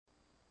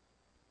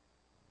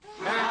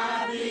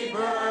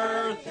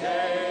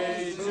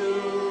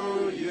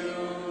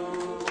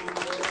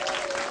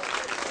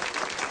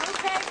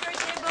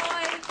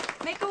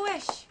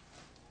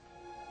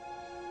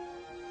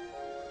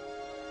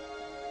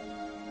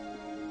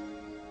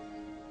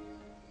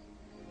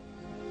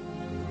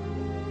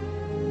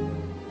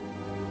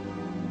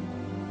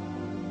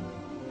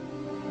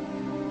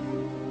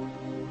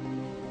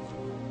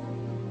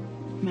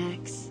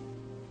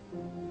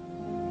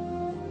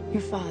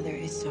Your father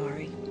is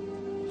sorry.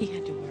 He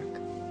had to work.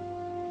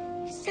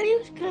 He said he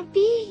was gonna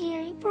be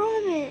here. He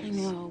promised.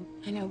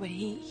 I know, but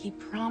he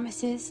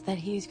promises that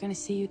he's gonna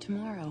see you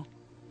tomorrow.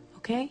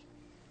 Okay?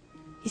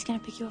 He's gonna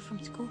pick you up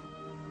from school.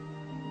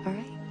 All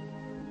right?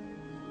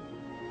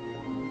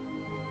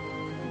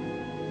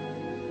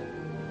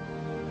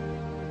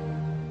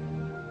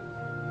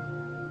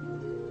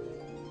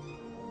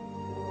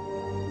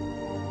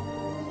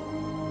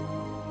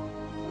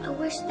 I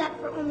wish that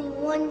for only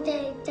one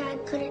day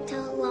Dad couldn't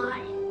tell a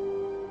lie.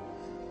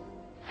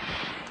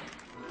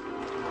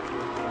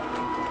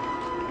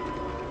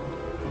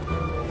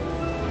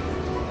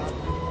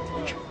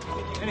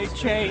 Any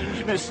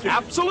change, mister?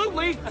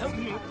 Absolutely.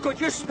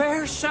 Could you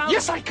spare some?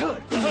 Yes, I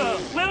could.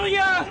 Will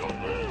ya?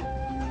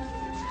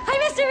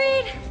 Hi, Mr.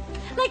 Reed.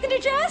 Like the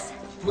new dress?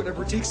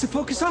 Whatever it takes to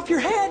focus off your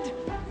head.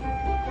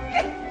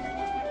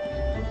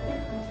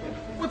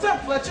 What's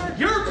up, Fletcher?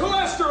 Your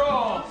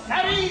cholesterol!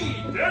 Howdy!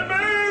 Dead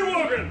man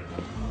walking!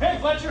 Hey,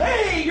 Fletcher!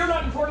 Hey, you're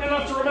not important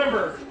enough to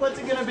remember! What's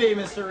it gonna be,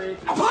 Mr. Reed?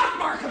 A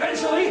pockmark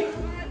eventually!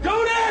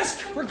 Don't ask!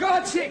 For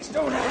God's sakes,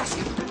 don't ask!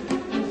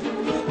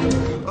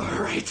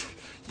 All right,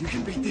 you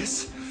can beat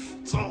this.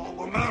 It's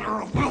all a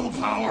matter of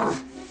willpower.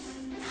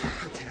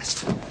 A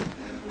test.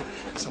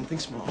 Something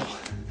small.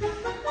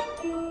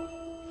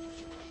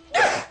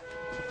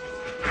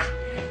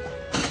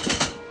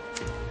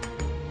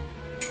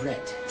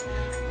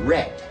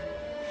 Red.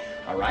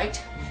 All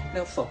right?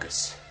 Now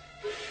focus.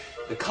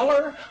 The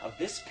color of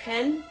this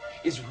pen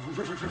is...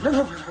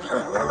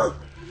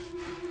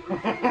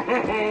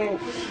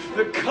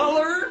 The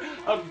color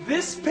of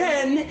this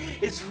pen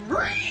is... The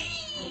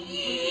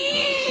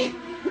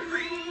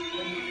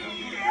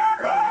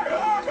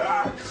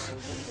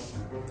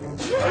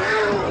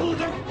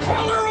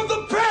color of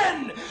the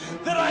pen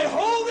that I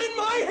hold in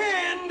my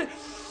hand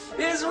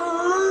is royal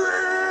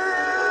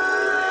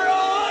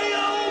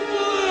blue.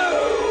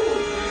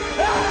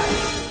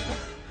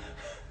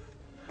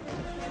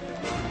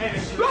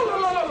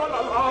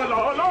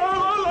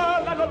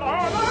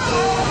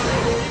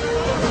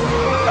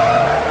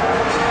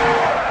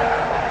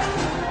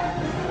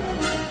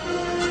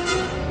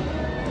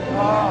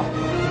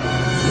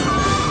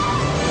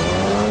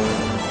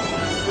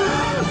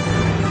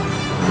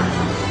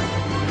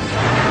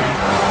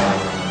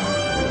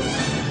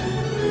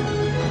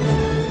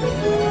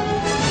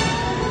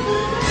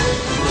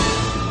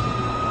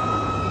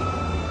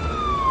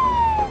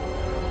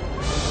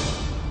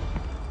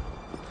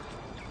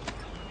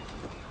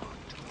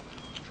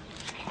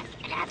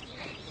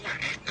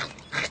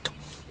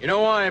 You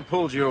know why I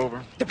pulled you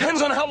over?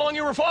 Depends on how long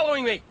you were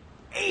following me.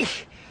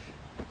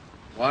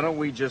 Why don't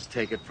we just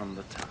take it from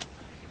the top?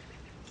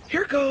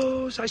 Here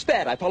goes. I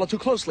sped. I followed too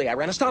closely. I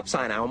ran a stop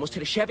sign. I almost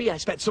hit a Chevy. I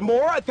sped some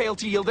more. I failed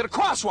to yield at a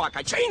crosswalk.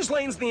 I changed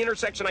lanes in the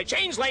intersection. I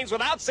changed lanes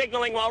without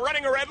signaling while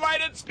running a red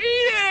light and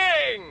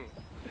speeding.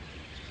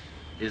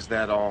 Is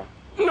that all?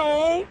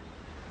 No.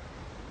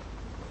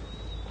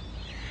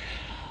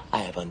 I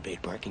have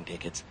unpaid parking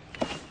tickets.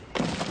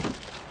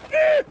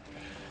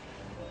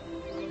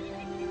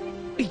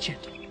 Be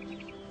gentle.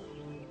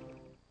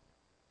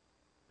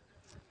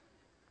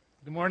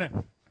 Good morning.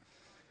 Well,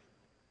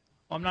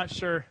 I'm not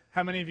sure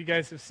how many of you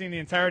guys have seen the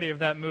entirety of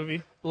that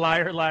movie,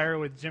 Liar, Liar,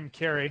 with Jim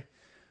Carrey.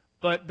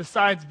 But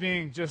besides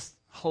being just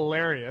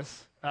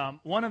hilarious,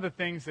 one of the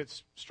things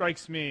that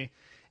strikes me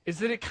is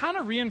that it kind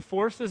of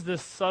reinforces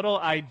this subtle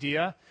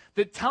idea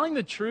that telling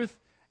the truth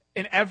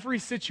in every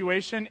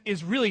situation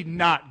is really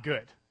not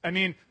good. I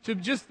mean, to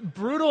just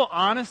brutal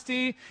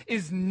honesty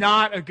is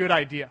not a good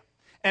idea.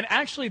 And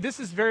actually, this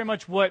is very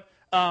much what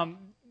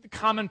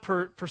common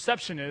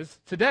perception is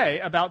today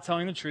about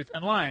telling the truth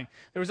and lying.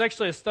 There was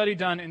actually a study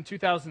done in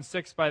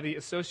 2006 by the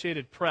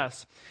Associated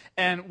Press,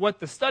 and what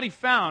the study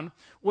found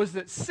was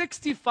that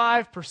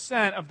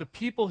 65% of the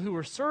people who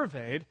were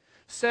surveyed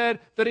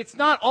said that it's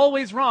not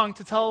always wrong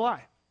to tell a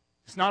lie.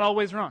 It's not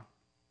always wrong.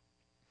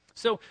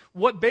 So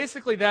what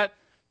basically that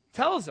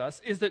tells us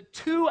is that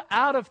 2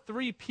 out of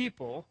 3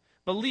 people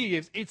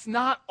believes it's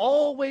not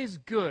always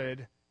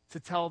good to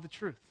tell the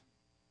truth.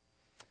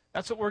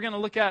 That's what we're going to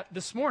look at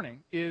this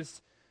morning,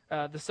 is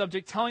the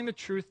subject, telling the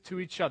truth to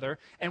each other.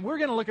 And we're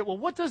going to look at, well,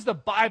 what does the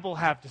Bible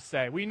have to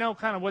say? We know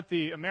kind of what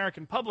the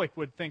American public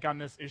would think on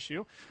this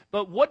issue,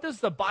 but what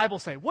does the Bible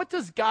say? What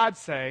does God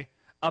say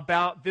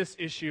about this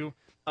issue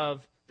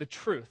of the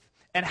truth?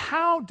 And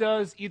how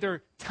does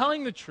either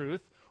telling the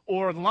truth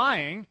or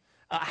lying,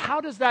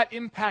 how does that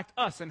impact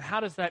us, and how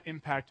does that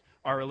impact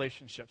our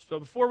relationships? So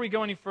before we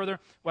go any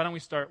further, why don't we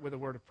start with a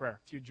word of prayer?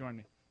 If you join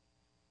me.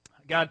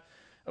 God,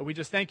 we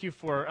just thank you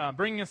for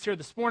bringing us here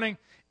this morning.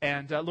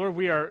 And Lord,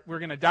 we're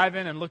going to dive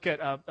in and look at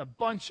a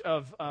bunch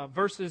of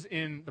verses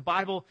in the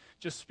Bible.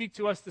 Just speak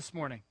to us this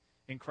morning.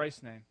 In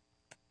Christ's name,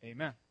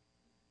 amen.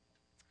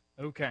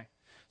 Okay.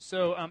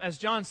 So as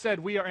John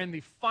said, we are in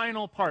the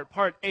final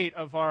part 8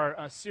 of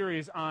our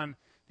series on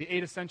the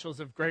 8 essentials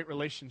of great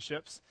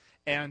relationships.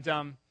 And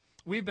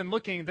we've been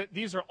looking that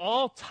these are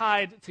all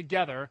tied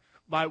together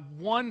by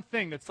one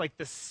thing that's like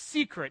the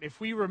secret.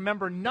 If we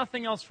remember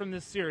nothing else from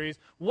this series,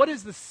 what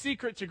is the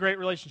secret to great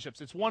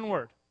relationships? It's one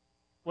word.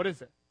 What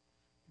is it?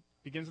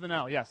 Begins with an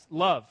L. Yes,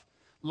 love.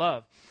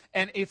 Love.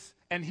 And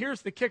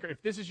here's the kicker.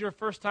 If this is your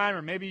first time,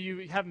 or maybe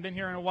you haven't been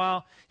here in a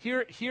while,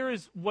 here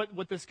is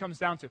what this comes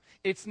down to.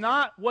 It's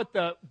not what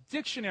the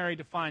dictionary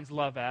defines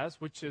love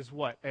as, which is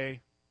what? A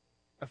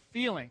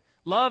feeling.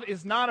 Love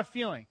is not a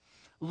feeling.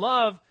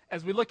 Love,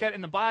 as we look at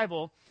in the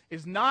Bible,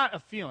 is not a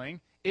feeling.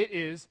 It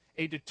is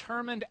a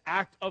determined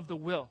act of the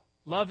will.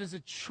 Love is a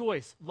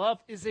choice.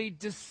 Love is a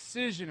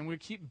decision. And we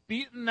keep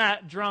beating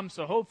that drum,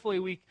 so hopefully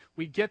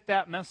we get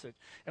that message.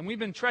 And we've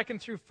been trekking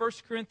through 1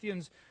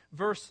 Corinthians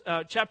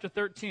chapter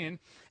 13,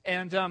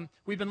 and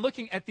we've been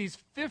looking at these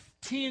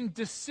 15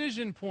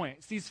 decision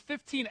points, these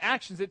 15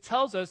 actions. It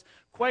tells us,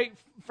 quite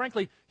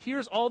frankly,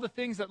 here's all the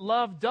things that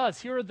love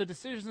does. Here are the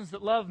decisions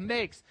that love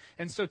makes.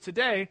 And so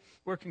today,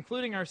 we're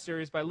concluding our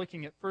series by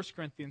looking at 1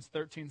 Corinthians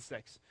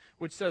 13:6,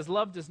 which says,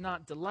 love does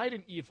not delight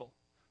in evil,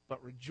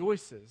 but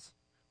rejoices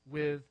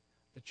with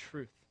the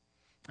truth.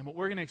 And what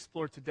we're going to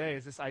explore today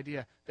is this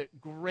idea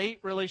that great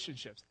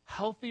relationships,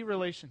 healthy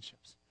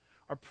relationships,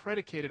 are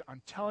predicated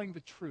on telling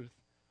the truth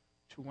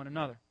to one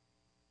another.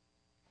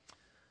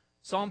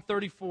 Psalm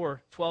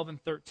 34:12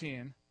 and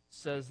 13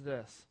 says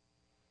this: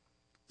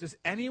 does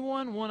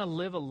anyone want to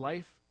live a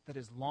life that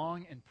is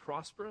long and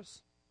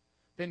prosperous?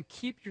 Then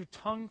keep your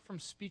tongue from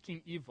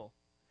speaking evil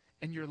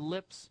and your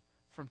lips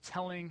from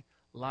telling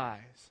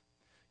lies.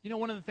 You know,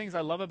 one of the things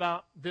I love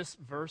about this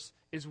verse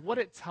is what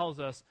it tells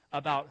us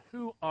about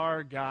who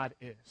our God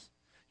is.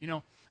 You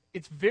know,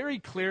 it's very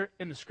clear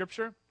in the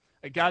Scripture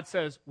that God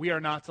says we are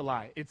not to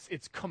lie.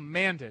 It's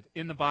commanded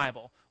in the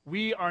Bible.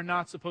 We are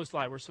not supposed to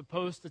lie. We're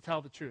supposed to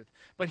tell the truth.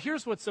 But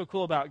here's what's so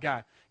cool about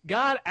God.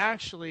 God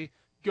actually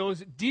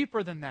goes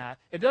deeper than that.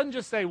 It doesn't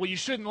just say, well, you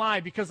shouldn't lie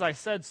because I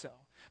said so.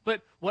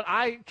 But what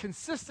I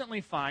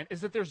consistently find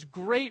is that there's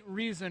great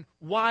reason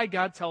why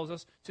God tells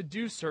us to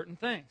do certain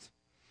things.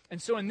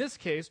 And so in this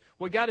case,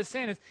 what God is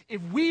saying is,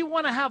 if we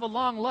want to have a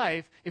long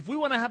life, if we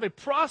want to have a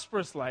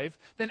prosperous life,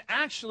 then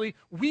actually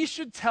we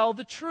should tell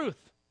the truth.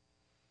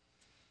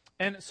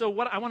 And so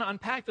I want to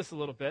unpack this a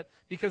little bit,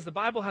 because the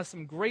Bible has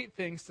some great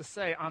things to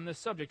say on this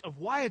subject of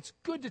why it's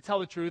good to tell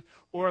the truth,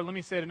 or let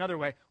me say it another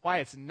way, why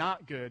it's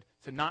not good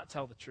to not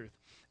tell the truth.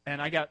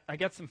 And I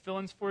got some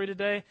fill-ins for you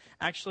today.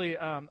 Actually,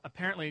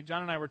 apparently,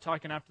 John and I were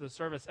talking after the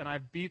service, and I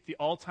beat the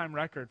all-time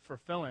record for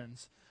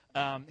fill-ins.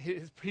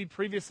 He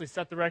previously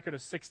set the record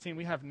of 16.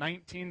 We have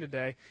 19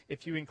 today,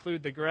 if you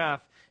include the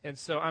graph. And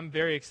so I'm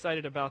very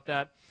excited about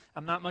that.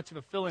 I'm not much of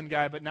a fill-in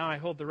guy, but now I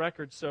hold the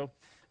record. So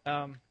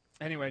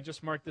anyway,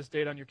 just mark this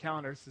date on your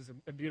calendar. This is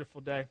a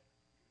beautiful day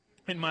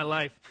in my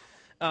life.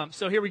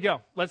 So here we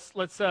go. Let's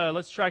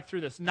track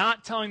through this.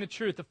 Not telling the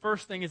truth. The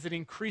first thing is it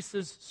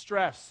increases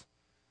stress.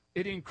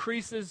 It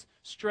increases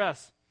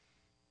stress.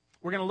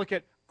 We're going to look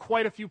at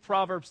quite a few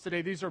Proverbs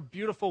today. These are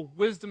beautiful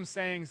wisdom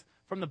sayings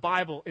from the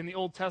Bible in the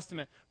Old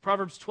Testament.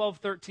 Proverbs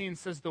 12:13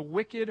 says, the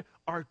wicked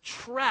are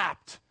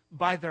trapped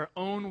by their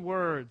own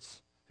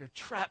words. They're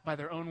trapped by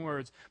their own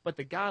words, but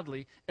the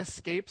godly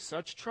escape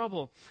such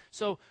trouble.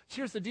 So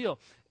here's the deal.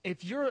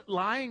 If you're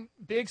lying,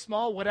 big,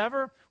 small,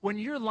 whatever, when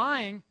you're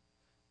lying,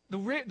 the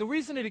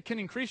reason it can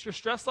increase your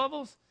stress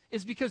levels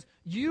is because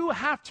you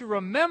have to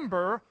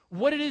remember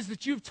what it is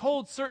that you've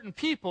told certain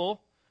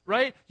people,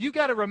 right? You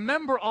got to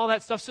remember all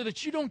that stuff so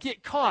that you don't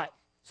get caught,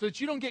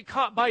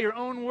 by your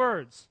own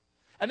words.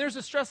 And there's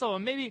a stress level.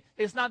 Maybe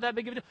it's not that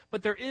big of a deal,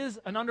 but there is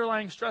an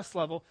underlying stress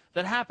level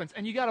that happens.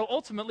 And you got to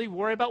ultimately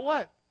worry about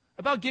what?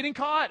 About getting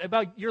caught,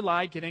 about your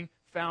lie getting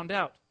found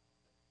out.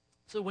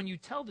 So when you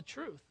tell the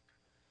truth,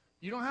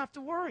 you don't have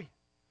to worry.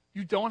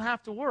 You don't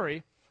have to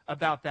worry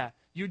about that.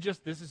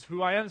 This is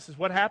who I am, this is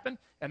what happened,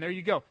 and there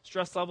you go.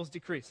 Stress levels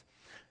decrease.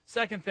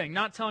 Second thing,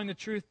 not telling the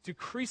truth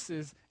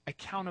decreases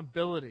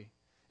accountability.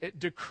 It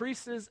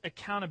decreases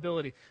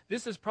accountability.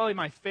 This is probably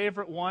my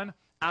favorite one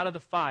out of the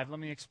 5. Let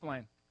me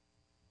explain.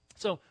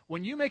 So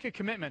when you make a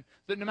commitment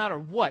that no matter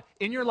what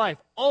in your life,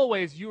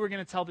 always you are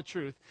going to tell the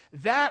truth,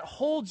 that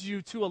holds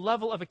you to a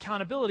level of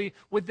accountability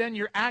within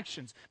your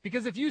actions.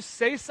 Because if you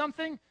say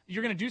something,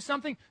 you're going to do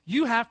something,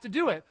 you have to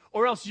do it.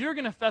 Or else you're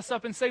going to fess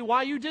up and say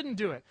why you didn't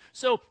do it.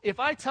 So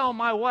if I tell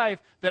my wife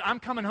that I'm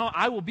coming home,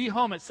 I will be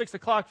home at 6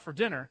 o'clock for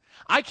dinner,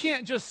 I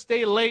can't just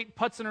stay late,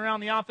 putzing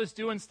around the office,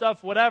 doing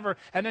stuff, whatever,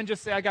 and then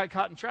just say I got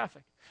caught in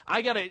traffic.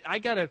 I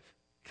gotta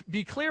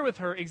be clear with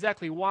her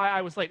exactly why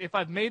I was late. If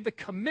I've made the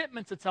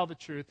commitment to tell the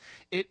truth,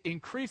 it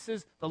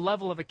increases the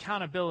level of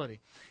accountability.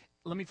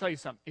 Let me tell you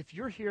something. If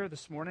you're here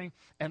this morning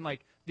and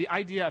like the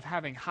idea of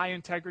having high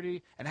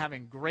integrity and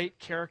having great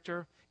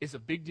character is a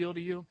big deal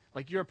to you,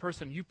 like you're a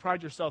person, you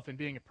pride yourself in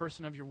being a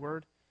person of your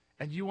word,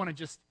 and you want to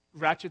just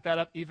ratchet that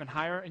up even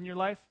higher in your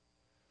life,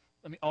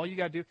 all you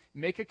got to do,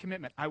 make a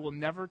commitment. I will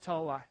never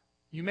tell a lie.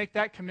 You make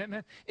that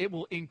commitment, it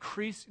will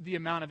increase the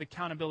amount of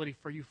accountability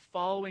for you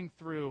following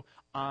through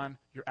on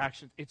your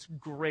actions. It's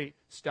great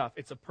stuff.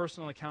 It's a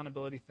personal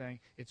accountability thing.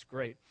 It's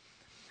great.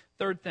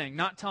 Third thing,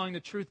 not telling the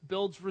truth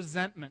builds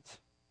resentment.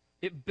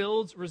 It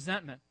builds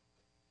resentment.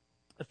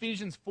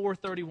 Ephesians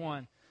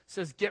 4:31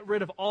 says, get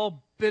rid of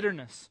all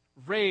bitterness,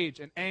 rage,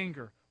 and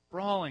anger,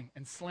 brawling,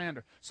 and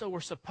slander. So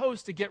we're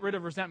supposed to get rid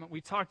of resentment.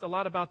 We talked a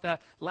lot about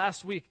that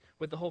last week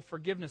with the whole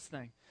forgiveness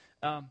thing.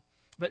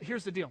 But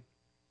here's the deal.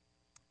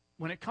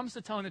 When it comes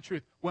to telling the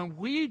truth, when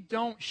we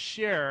don't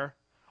share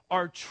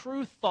our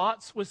true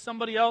thoughts with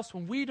somebody else,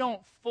 when we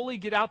don't fully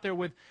get out there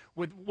with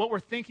what we're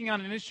thinking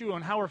on an issue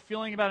and how we're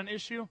feeling about an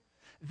issue,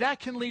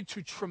 that can lead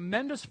to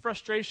tremendous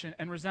frustration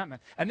and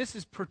resentment. And this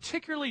is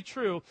particularly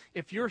true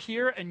if you're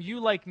here and you,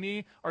 like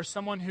me, are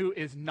someone who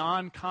is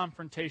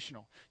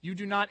non-confrontational. You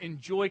do not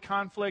enjoy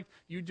conflict.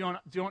 You don't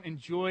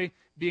enjoy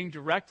being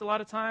direct a lot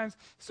of times.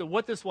 So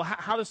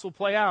how this will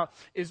play out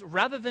is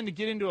rather than to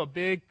get into a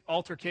big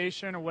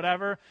altercation or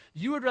whatever,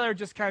 you would rather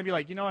just kind of be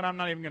like, you know what, I'm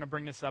not even going to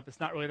bring this up. It's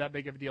not really that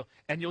big of a deal.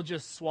 And you'll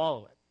just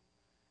swallow it.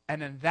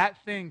 And then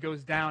that thing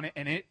goes down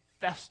and it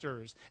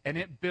festers and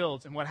it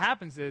builds, and what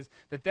happens is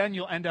that then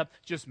you'll end up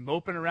just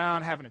moping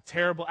around, having a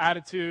terrible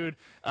attitude.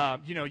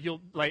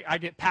 You'll I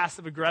get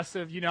passive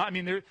aggressive.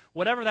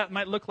 Whatever that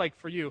might look like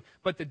for you.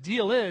 But the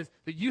deal is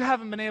that you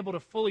haven't been able to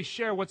fully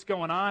share what's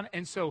going on,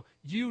 and so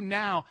you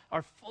now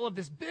are full of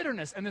this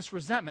bitterness and this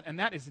resentment, and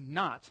that is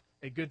not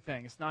a good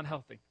thing. It's not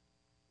healthy.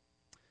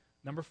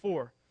 Number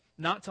 4,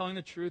 not telling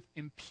the truth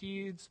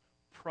impedes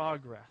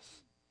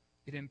progress.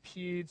 It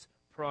impedes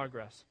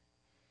progress.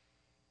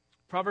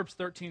 Proverbs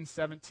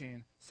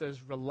 13:17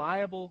 says,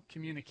 reliable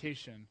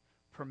communication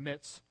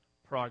permits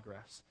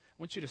progress.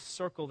 I want you to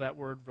circle that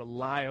word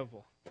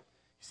reliable. You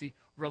see,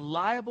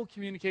 reliable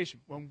communication,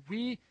 when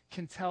we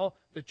can tell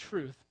the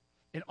truth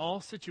in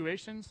all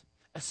situations,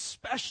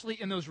 especially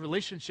in those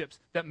relationships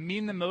that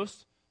mean the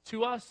most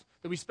to us,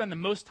 that we spend the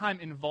most time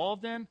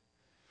involved in,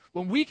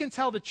 when we can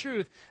tell the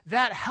truth,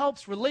 that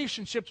helps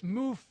relationships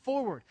move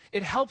forward.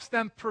 It helps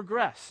them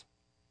progress.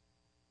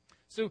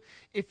 So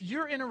if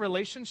you're in a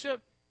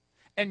relationship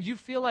and you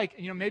feel like,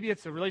 maybe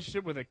it's a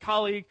relationship with a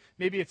colleague,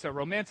 maybe it's a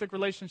romantic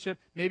relationship,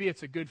 maybe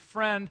it's a good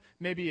friend,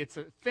 maybe it's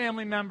a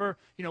family member,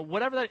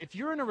 whatever that, if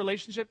you're in a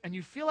relationship and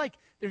you feel like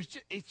it's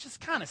just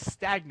kind of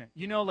stagnant,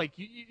 you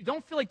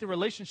don't feel like the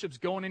relationship's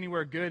going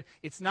anywhere good,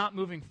 it's not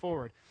moving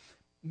forward,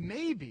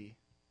 maybe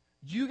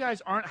you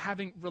guys aren't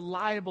having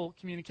reliable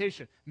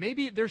communication.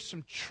 Maybe there's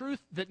some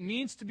truth that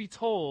needs to be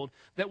told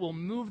that will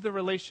move the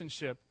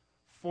relationship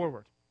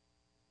forward.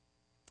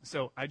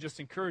 So I just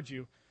encourage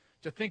you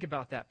to think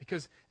about that,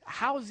 because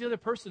how is the other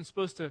person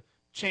supposed to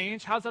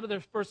change? How's that other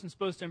person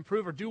supposed to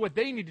improve or do what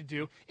they need to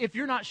do if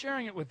you're not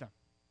sharing it with them?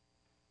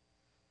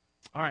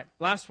 All right,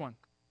 last one.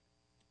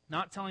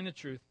 Not telling the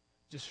truth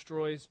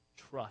destroys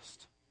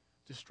trust.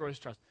 Destroys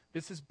trust.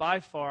 This is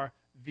by far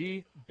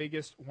the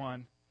biggest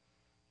one.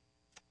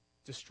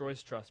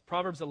 Destroys trust.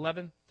 Proverbs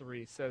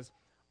 11:3 says,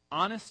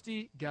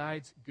 honesty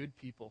guides good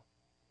people.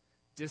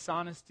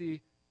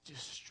 Dishonesty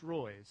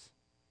destroys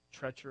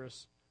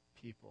treacherous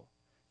people.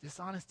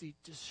 Dishonesty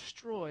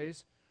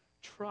destroys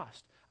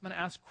trust. I'm going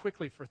to ask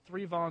quickly for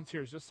 3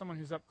 volunteers, just someone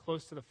who's up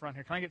close to the front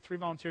here. Can I get 3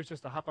 volunteers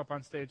just to hop up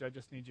on stage? I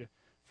just need you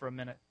for a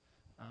minute.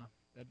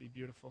 That'd be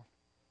beautiful.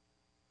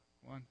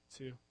 1,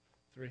 2,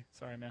 3.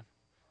 Sorry, man.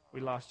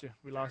 We lost you.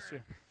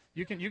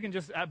 You can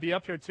just be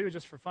up here, too,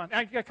 just for fun.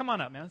 Yeah, come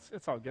on up, man.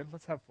 It's all good.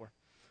 Let's have 4.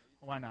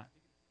 Why not?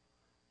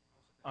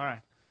 All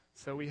right.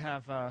 So we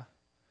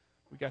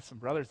got some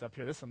brothers up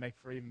here. This will make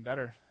for even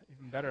better.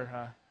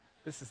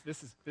 This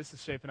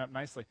is shaping up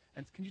nicely.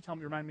 And can you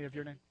remind me of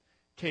your name?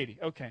 Katie.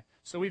 Okay.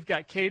 So we've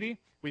got Katie,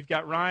 we've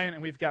got Ryan,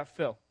 and we've got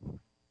Phil. All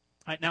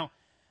right. Now,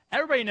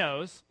 everybody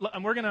knows,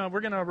 and we're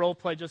gonna role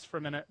play just for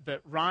a minute,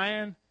 that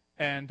Ryan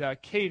and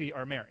Katie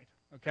are married.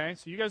 Okay.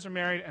 So you guys are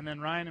married, and then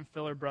Ryan and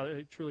Phil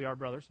are truly are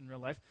brothers in real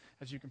life,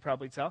 as you can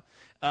probably tell.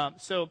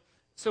 So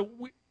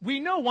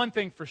we know one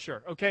thing for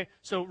sure. Okay.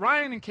 So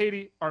Ryan and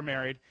Katie are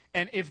married,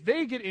 and if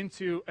they get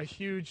into a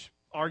huge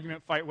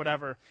argument, fight,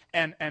 whatever,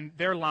 and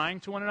they're lying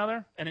to one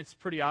another, and it's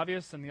pretty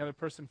obvious, and the other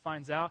person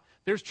finds out,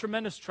 there's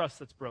tremendous trust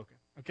that's broken.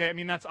 Okay, I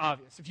mean, that's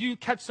obvious. If you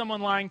catch someone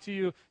lying to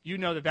you, you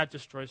know that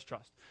destroys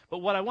trust. But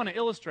what I want to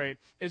illustrate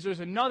is there's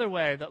another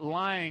way that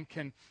lying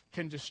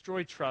can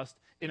destroy trust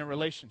in a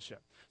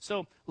relationship.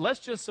 So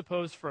let's just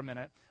suppose for a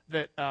minute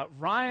that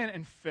Ryan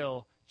and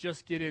Phil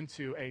just get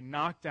into a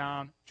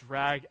knockdown,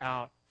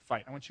 drag-out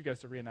fight. I want you guys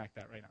to reenact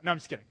that right now. No, I'm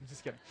just kidding.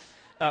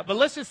 But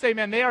let's just say,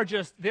 man, they are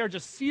just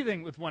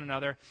seething with one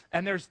another,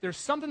 and there's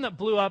something that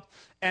blew up,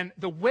 and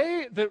the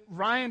way that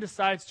Ryan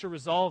decides to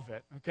resolve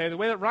it,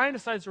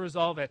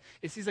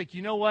 is he's like,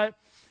 you know what?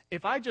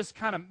 If I just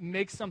kind of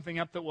make something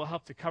up that will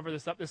help to cover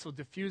this up, this will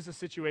diffuse the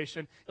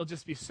situation. It'll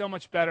just be so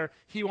much better.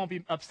 He won't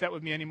be upset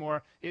with me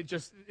anymore. It's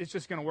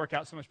just going to work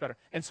out so much better.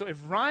 And so if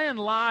Ryan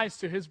lies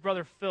to his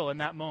brother Phil in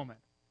that moment,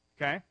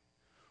 okay,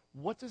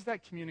 what does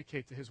that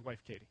communicate to his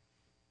wife Katie?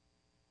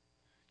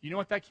 You know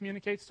what that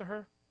communicates to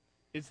her?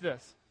 It's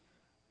this,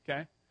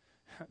 okay?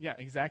 Yeah,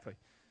 exactly.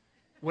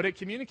 What it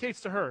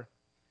communicates to her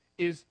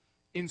is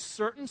in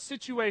certain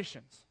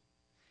situations,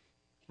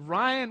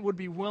 Ryan would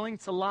be willing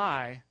to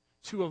lie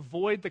to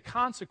avoid the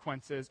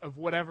consequences of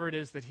whatever it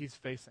is that he's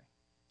facing.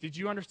 Did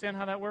you understand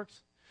how that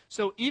works?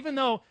 So even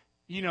though,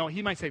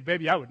 he might say,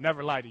 baby, I would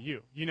never lie to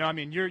you.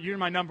 You're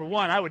my number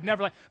one. I would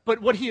never lie.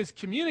 But what he has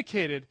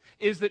communicated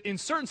is that in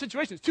certain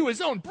situations, to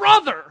his own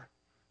brother,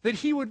 that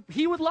he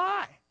would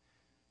lie.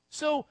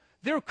 So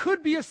there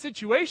could be a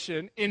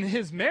situation in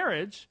his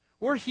marriage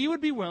where he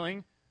would be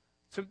willing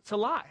to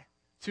lie,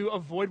 to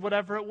avoid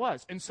whatever it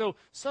was. And so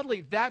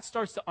suddenly that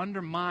starts to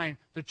undermine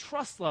the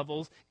trust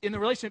levels in the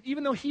relationship,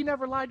 even though he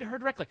never lied to her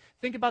directly.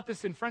 Think about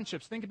this in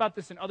friendships. Think about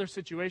this in other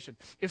situations.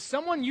 If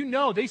someone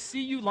they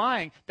see you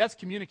lying, that's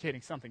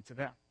communicating something to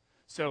them.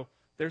 So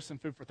there's some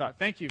food for thought.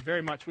 Thank you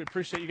very much. We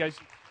appreciate you guys.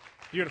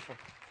 Beautiful.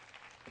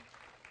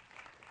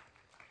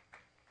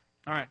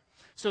 All right.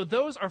 So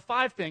those are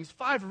 5 things,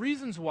 5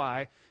 reasons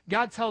why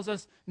God tells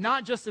us,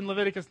 not just in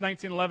Leviticus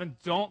 19:11,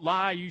 don't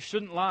lie, you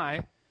shouldn't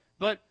lie,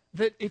 but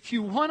that if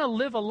you want to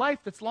live a life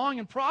that's long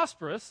and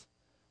prosperous,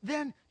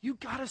 then you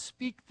got to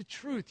speak the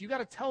truth. You got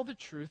to tell the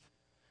truth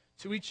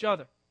to each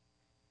other.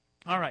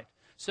 All right.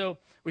 So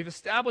we've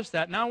established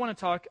that. Now I want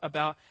to talk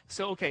about,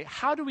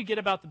 how do we get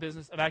about the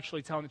business of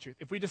actually telling the truth?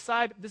 If we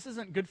decide this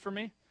isn't good for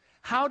me,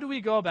 how do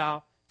we go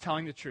about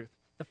telling the truth?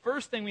 The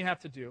first thing we have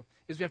to do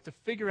is we have to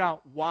figure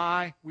out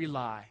why we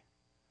lie.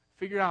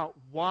 Figure out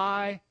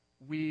why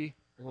we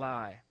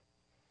lie.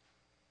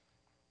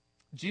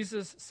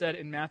 Jesus said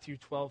in Matthew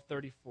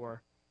 12:34,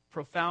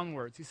 profound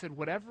words. He said,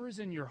 whatever is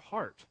in your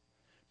heart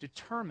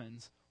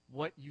determines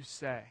what you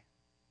say.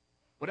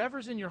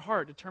 Whatever's in your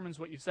heart determines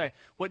what you say.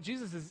 What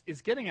Jesus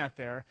is getting at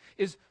there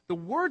is the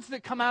words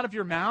that come out of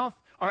your mouth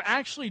are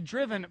actually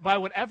driven by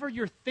whatever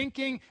you're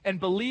thinking and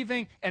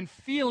believing and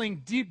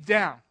feeling deep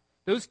down.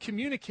 Those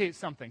communicate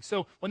something.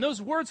 So when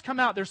those words come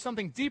out, there's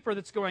something deeper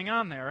that's going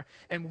on there,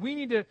 and we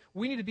need to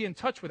be in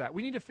touch with that.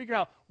 We need to figure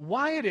out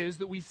why it is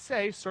that we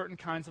say certain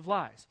kinds of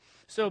lies.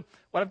 So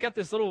I've got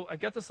this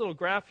little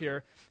graph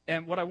here,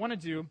 and what I want to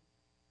do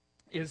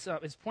is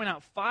point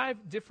out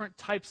 5 different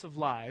types of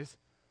lies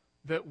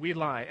that we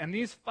lie. And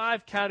these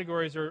 5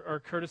 categories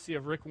are courtesy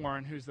of Rick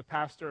Warren, who's the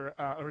pastor,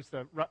 or is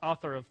the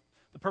author of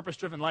the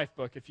Purpose-Driven Life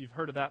book, if you've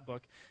heard of that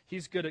book.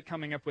 He's good at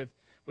coming up with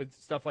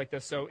stuff like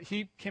this. So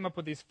he came up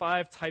with these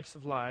 5 types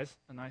of lies,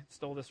 and I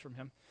stole this from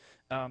him.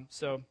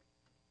 So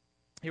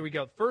here we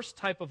go. First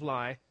type of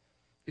lie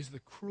is the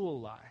cruel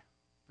lie.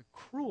 The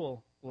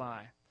cruel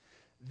lie.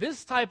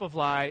 This type of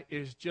lie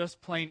is just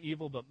plain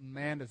evil, but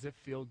man, does it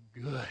feel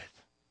good.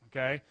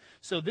 Okay?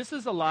 So this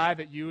is a lie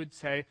that you would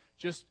say,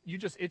 you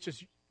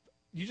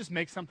just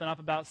make something up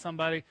about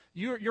somebody.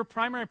 Your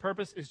primary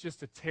purpose is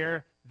just to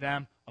tear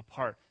them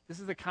apart. This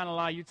is the kind of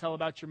lie you tell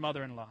about your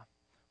mother-in-law,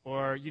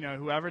 or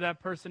whoever that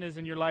person is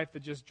in your life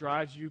that just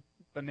drives you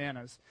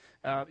bananas.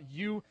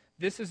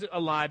 This is a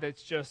lie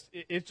that's just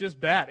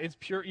bad. It's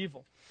pure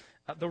evil.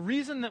 The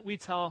reason that we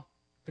tell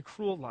the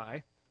cruel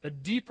lie, the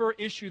deeper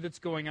issue that's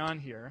going on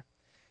here,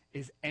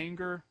 is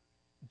anger,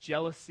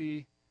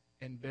 jealousy,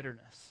 and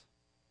bitterness.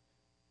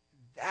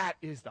 That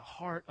is the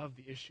heart of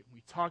the issue.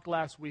 We talked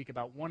last week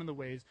about one of the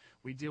ways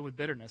we deal with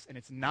bitterness, and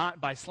it's not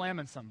by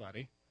slamming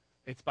somebody.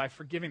 It's by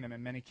forgiving them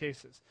in many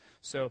cases.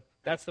 So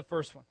that's the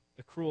first one,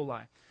 the cruel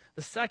lie.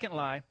 The second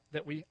lie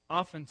that we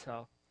often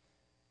tell,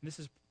 and this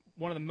is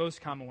one of the most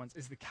common ones,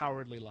 is the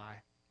cowardly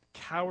lie.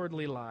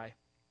 Cowardly lie.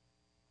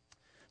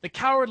 The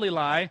cowardly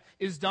lie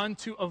is done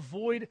to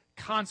avoid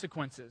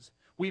consequences.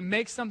 We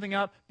make something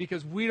up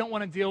because we don't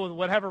want to deal with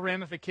whatever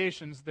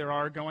ramifications there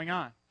are going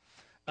on.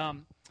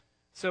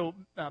 So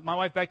my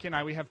wife Becky and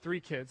I, we have 3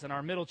 kids, and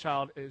our middle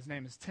child, his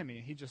name is Timmy.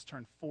 He just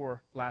turned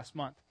 4 last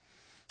month.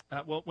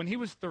 When he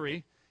was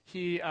 3,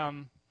 he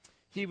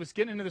was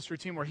getting into this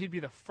routine where he'd be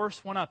the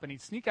first one up, and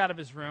he'd sneak out of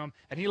his room,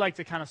 and he liked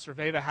to kind of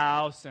survey the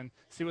house and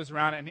see what's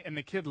around, and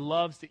the kid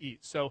loves to eat.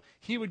 So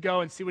he would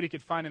go and see what he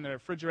could find in the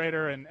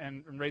refrigerator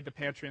and raid the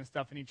pantry and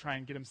stuff, and he'd try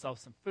and get himself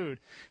some food.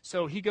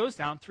 So he goes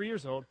down, 3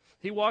 years old,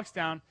 he walks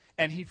down,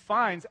 and he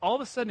finds, all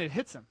of a sudden it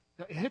hits him.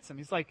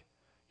 He's like,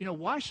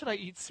 why should I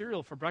eat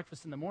cereal for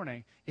breakfast in the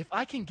morning if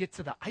I can get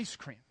to the ice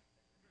cream?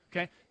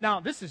 Okay? Now,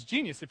 this is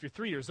genius if you're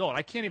 3 years old.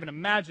 I can't even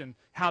imagine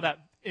how that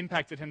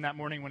impacted him that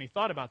morning when he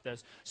thought about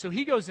this. So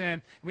he goes in,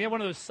 and we have one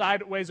of those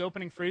sideways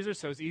opening freezers,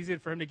 so it's easy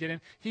for him to get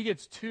in. He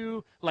gets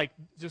 2,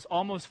 just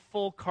almost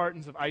full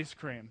cartons of ice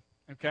cream.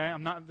 Okay?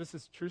 This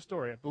is a true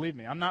story. Believe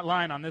me, I'm not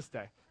lying on this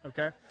day.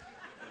 Okay?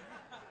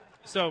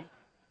 So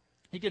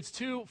he gets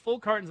 2 full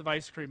cartons of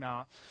ice cream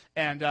out,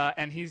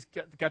 and he's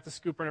got the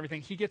scooper and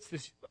everything. He gets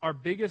our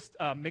biggest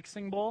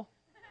mixing bowl,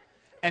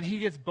 and he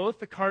gets both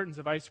the cartons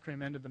of ice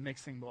cream into the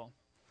mixing bowl.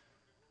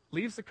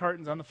 Leaves the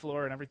cartons on the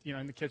floor and everything,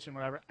 in the kitchen,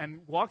 whatever,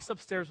 and walks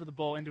upstairs with the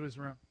bowl into his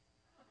room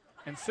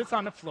and sits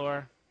on the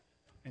floor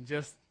and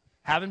just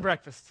having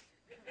breakfast.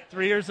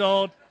 3 years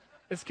old.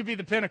 This could be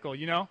the pinnacle,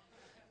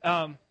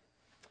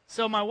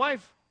 So my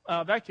wife,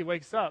 Becky,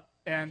 wakes up,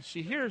 and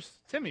she hears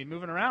Timmy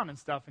moving around and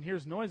stuff and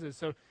hears noises.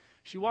 So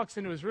she walks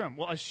into his room.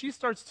 Well, as she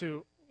starts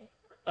to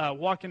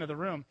walk into the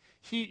room,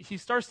 he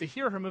starts to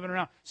hear her moving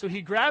around. So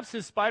he grabs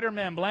his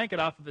Spider-Man blanket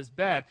off of his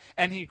bed,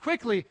 and he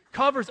quickly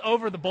covers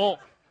over the bowl.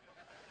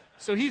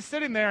 So he's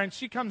sitting there, and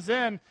she comes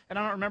in, and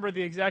I don't remember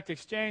the exact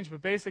exchange,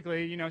 but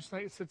basically, she's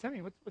like, so Timmy,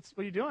 what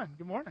are you doing?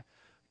 Good morning.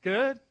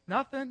 Good.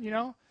 Nothing, you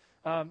want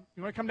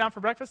to come down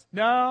for breakfast?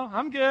 No,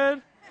 I'm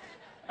good.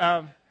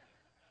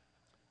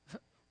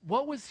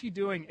 What was he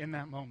doing in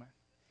that moment?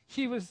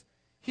 He was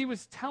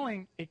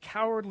telling a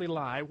cowardly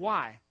lie.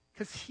 Why?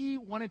 Because he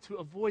wanted to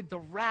avoid the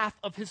wrath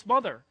of his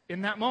mother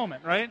in that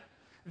moment, right?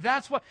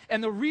 That's what,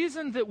 and the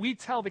reason that we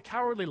tell the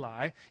cowardly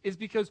lie is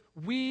because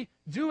we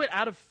do it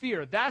out of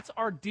fear. That's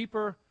our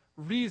deeper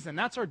reason.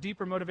 That's our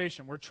deeper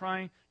motivation. We're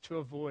trying to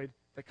avoid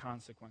the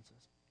consequences.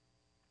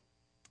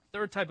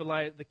 Third type of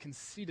lie, the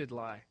conceited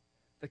lie.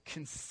 The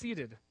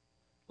conceited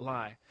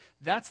lie.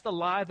 That's the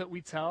lie that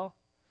we tell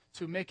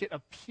to make it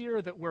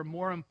appear that we're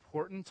more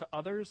important to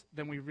others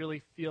than we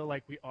really feel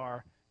like we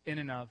are in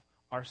and of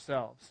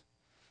ourselves.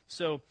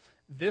 So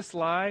this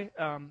lie,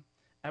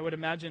 I would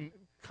imagine,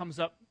 comes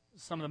up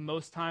some of the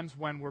most times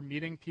when we're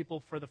meeting people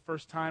for the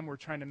first time. We're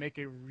trying to make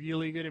a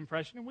really good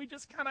impression, and we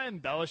just kind of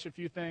embellish a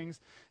few things.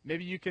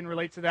 Maybe you can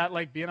relate to that,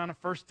 like being on a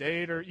first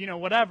date or,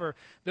 whatever.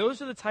 Those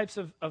are the types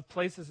of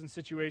places and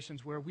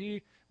situations where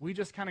we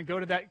just kind of go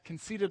to that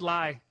conceited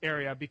lie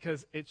area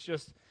because it's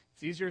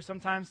easier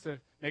sometimes to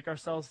make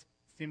ourselves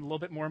seem a little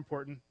bit more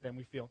important than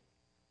we feel.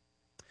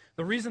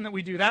 The reason that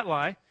we do that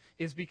lie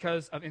is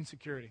because of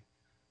insecurity.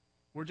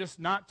 We're just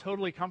not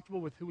totally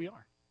comfortable with who we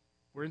are.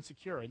 We're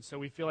insecure, and so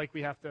we feel like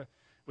we have to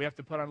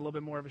put on a little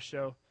bit more of a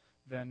show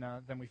than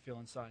we feel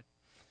inside.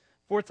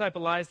 Fourth type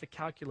of lie is the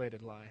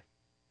calculated lie.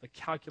 The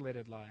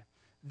calculated lie.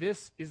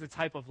 This is the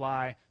type of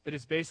lie that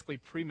is basically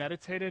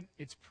premeditated.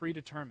 It's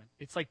predetermined.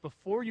 It's like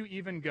before you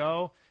even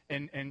go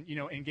and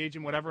engage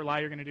in whatever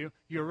lie you're going to do,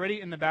 you're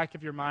already in the back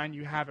of your mind.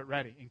 You have it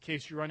ready in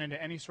case you run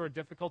into any sort of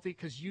difficulty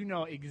because you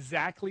know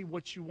exactly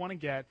what you want to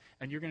get,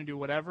 and you're going to do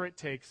whatever it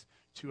takes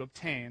to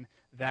obtain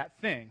that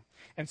thing.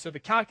 And so the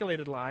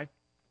calculated lie,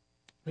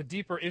 the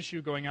deeper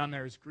issue going on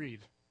there is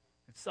greed.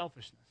 It's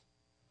selfishness.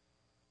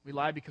 We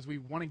lie because we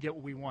want to get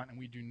what we want, and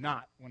we do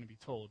not want to be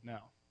told no.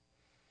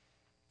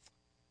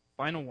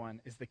 Final one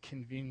is the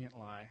convenient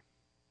lie.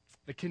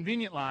 The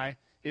convenient lie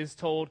is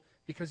told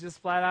because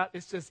just flat out,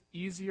 it's just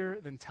easier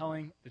than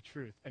telling the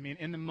truth. I mean,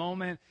 in the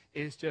moment,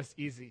 it's just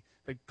easy.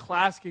 The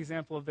classic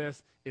example of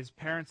this is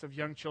parents of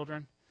young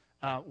children,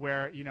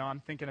 where,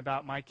 I'm thinking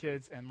about my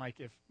kids, and like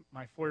if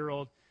my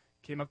 4-year-old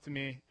came up to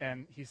me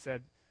and he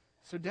said,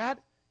 "So Dad,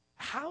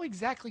 how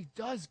exactly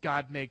does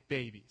God make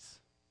babies?"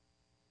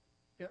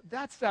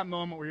 That's that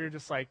moment where you're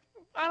just like,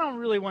 I don't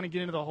really want to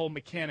get into the whole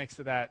mechanics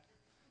of that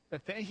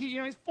thing.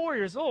 He's 4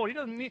 years old. He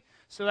doesn't need.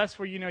 So that's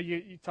where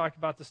you talk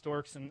about the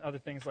storks and other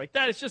things like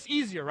that. It's just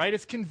easier, right?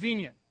 It's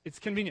convenient. It's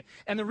convenient.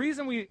 And the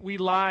reason we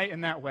lie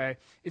in that way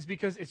is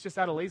because it's just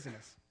out of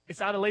laziness.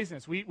 It's out of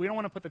laziness. We don't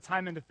want to put the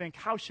time in to think,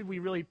 how should we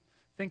really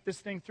think this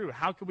thing through?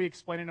 How could we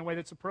explain it in a way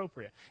that's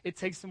appropriate? It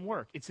takes some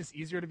work. It's just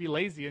easier to be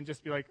lazy and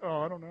just be like,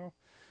 oh, I don't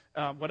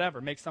know.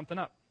 Whatever, make something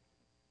up.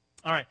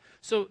 All right,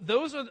 so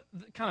those are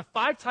the kind of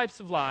 5 types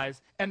of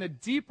lies and the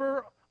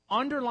deeper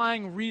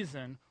underlying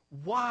reason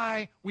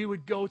why we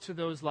would go to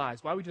those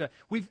lies, why we do that.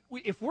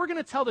 If we're going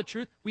to tell the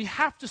truth, we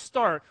have to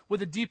start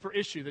with a deeper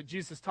issue that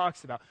Jesus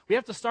talks about. We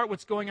have to start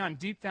what's going on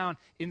deep down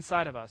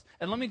inside of us.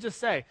 And let me just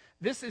say,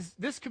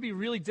 this could be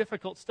really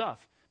difficult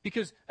stuff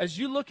because as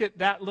you look at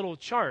that little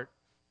chart,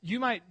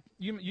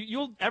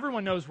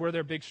 everyone knows where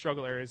their big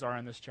struggle areas are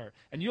on this chart.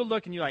 And you'll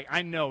look and you're like,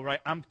 I know, right?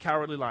 I'm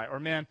cowardly lie. Or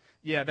man,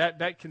 yeah,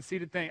 that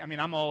conceited thing,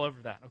 I'm all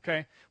over that,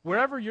 okay?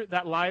 Wherever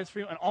that lie is for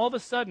you, and all of a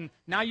sudden,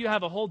 now you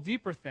have a whole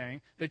deeper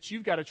thing that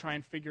you've got to try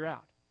and figure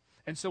out.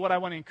 And so what I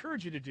want to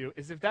encourage you to do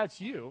is if that's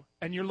you,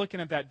 and you're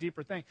looking at that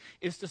deeper thing,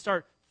 is to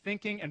start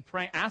thinking and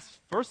praying.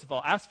 First of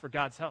all, ask for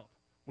God's help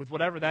with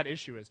whatever that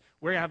issue is.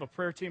 We're going to have a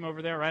prayer team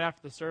over there right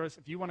after the service.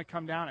 If you want to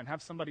come down and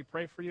have somebody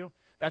pray for you,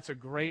 that's a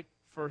great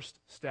first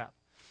step.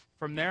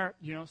 From there,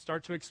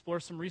 start to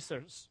explore some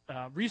resources.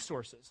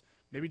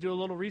 Maybe do a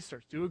little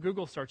research. Do a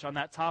Google search on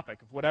that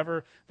topic of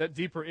whatever that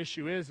deeper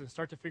issue is and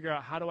start to figure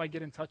out, how do I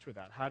get in touch with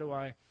that? How do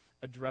I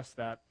address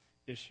that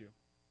issue?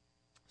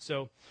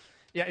 So,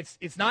 yeah,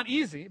 it's not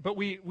easy, but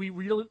we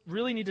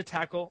really need to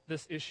tackle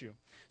this issue.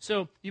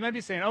 So you might be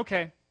saying,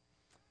 okay,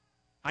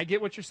 I get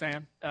what you're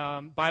saying.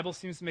 Bible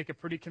seems to make a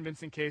pretty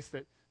convincing case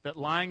that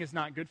lying is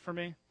not good for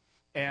me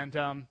and,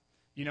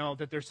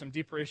 that there's some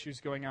deeper issues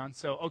going on.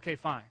 So, okay,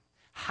 fine.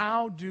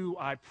 How do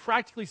I,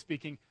 practically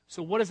speaking,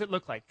 so what does it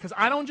look like? Because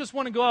I don't just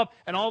want to go up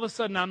and all of a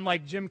sudden I'm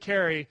like Jim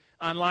Carrey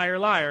on Liar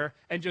Liar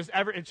and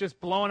it's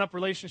just blowing up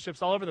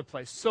relationships all over the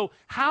place. So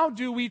how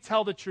do we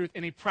tell the truth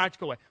in a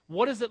practical way?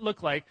 What does it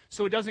look like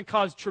so it doesn't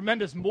cause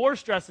tremendous more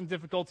stress and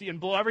difficulty and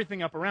blow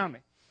everything up around me?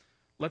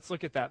 Let's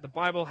look at that. The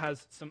Bible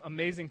has some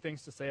amazing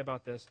things to say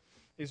about this.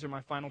 These are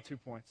my final 2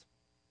 points.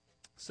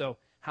 So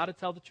how to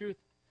tell the truth?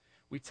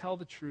 We tell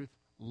the truth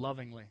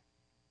lovingly.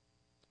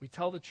 We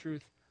tell the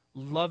truth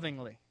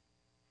lovingly.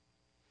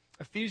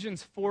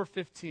 Ephesians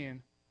 4:15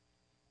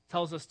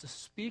 tells us to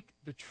speak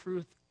the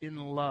truth in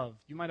love.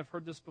 You might have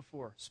heard this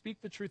before.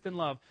 Speak the truth in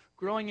love,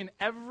 growing in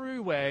every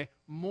way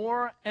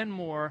more and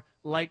more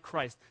like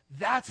Christ.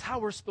 That's how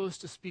we're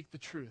supposed to speak the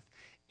truth,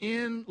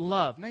 in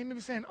love. Now you may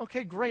be saying,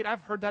 okay, great,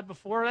 I've heard that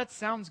before. That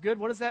sounds good.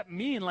 What does that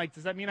mean? Like,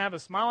 does that mean I have a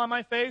smile on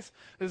my face?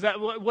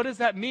 What does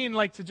that mean,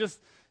 like, to just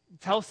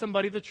tell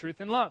somebody the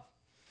truth in love?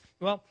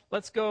 Well,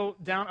 let's go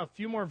down a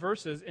few more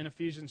verses in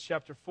Ephesians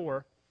chapter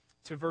 4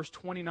 to verse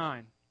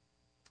 29.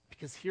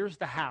 Because here's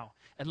the how.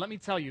 And let me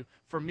tell you,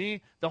 for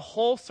me, the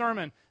whole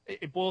sermon,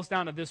 it boils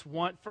down to this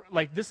one.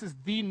 This is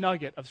the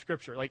nugget of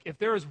Scripture. Like, if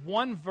there is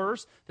one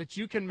verse that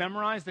you can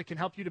memorize that can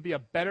help you to be a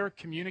better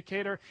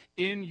communicator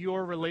in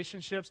your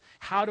relationships,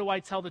 how do I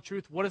tell the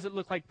truth? What does it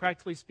look like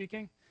practically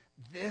speaking?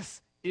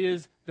 This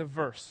is the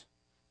verse.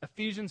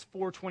 Ephesians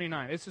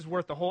 4:29. This is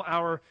worth the whole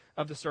hour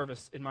of the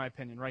service, in my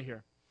opinion, right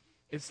here.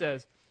 It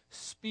says,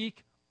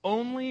 speak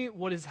only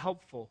what is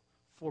helpful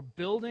for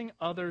building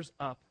others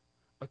up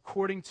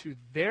according to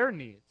their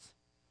needs,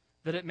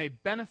 that it may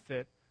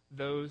benefit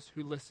those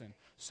who listen.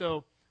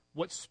 So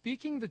what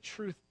speaking the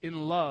truth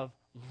in love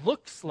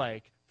looks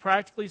like,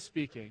 practically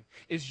speaking,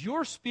 is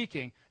you're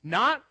speaking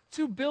not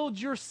to build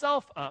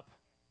yourself up,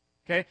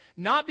 okay?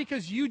 Not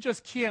because you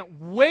just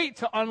can't wait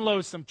to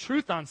unload some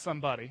truth on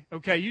somebody,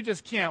 okay? You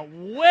just can't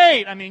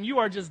wait. I mean, you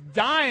are just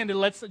dying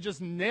to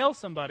just nail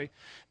somebody.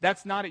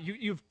 That's not it.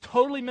 You've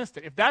totally missed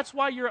it. If that's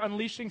why you're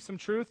unleashing some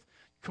truth,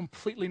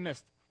 completely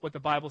missed what the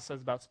Bible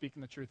says about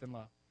speaking the truth in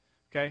love,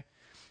 okay?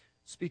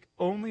 Speak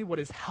only what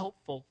is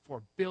helpful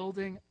for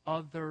building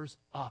others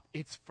up.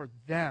 It's for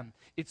them.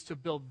 It's to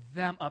build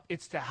them up.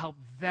 It's to help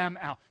them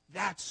out.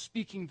 That's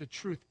speaking the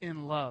truth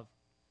in love.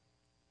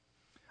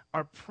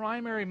 Our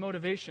primary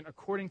motivation,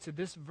 according to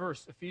this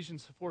verse,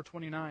 Ephesians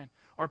 4:29,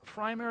 our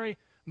primary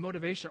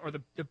motivation, or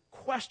the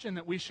question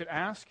that we should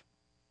ask,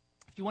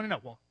 if you want to know,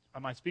 well,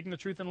 am I speaking the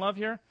truth in love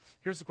here?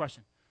 Here's the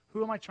question.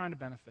 Who am I trying to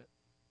benefit?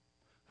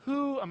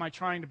 Who am I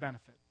trying to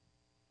benefit?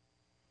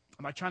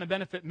 Am I trying to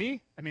benefit me?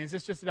 I mean, is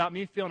this just about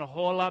me feeling a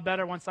whole lot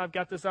better once I've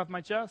got this off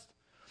my chest?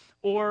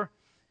 Or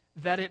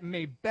that it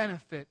may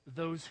benefit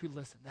those who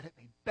listen, that it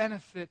may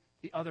benefit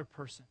the other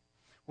person.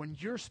 When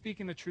you're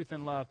speaking the truth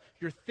in love,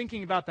 you're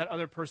thinking about that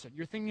other person.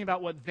 You're thinking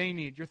about what they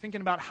need. You're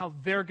thinking about how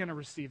they're going to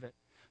receive it.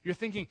 You're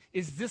thinking,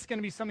 is this going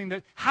to be something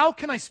that, how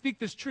can I speak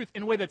this truth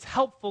in a way that's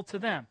helpful to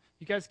them?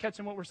 You guys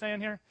catching what we're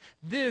saying here?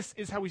 This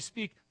is how we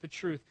speak the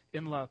truth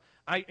in love.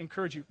 I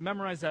encourage you,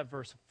 memorize that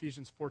verse,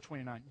 Ephesians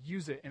 4:29.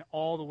 Use it in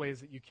all the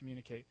ways that you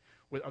communicate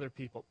with other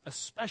people,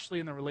 especially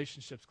in the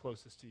relationships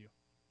closest to you.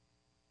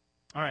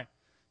 All right,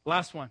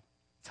 last one.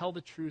 Tell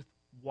the truth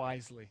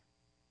wisely.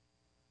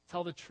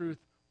 Tell the truth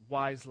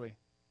wisely.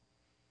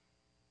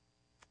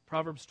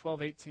 Proverbs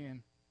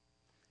 12:18.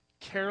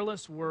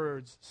 Careless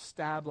words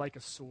stab like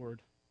a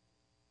sword,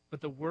 but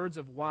the words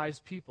of wise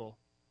people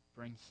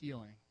bring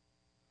healing.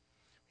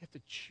 We have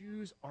to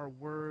choose our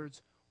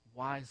words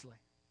wisely.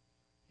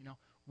 You know,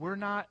 we're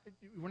not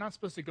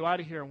supposed to go out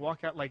of here and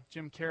walk out like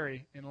Jim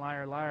Carrey in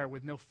Liar Liar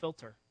with no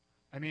filter.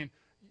 I mean,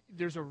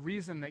 there's a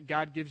reason that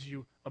God gives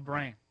you a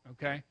brain,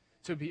 okay,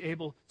 to be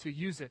able to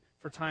use it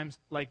for times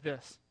like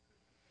this.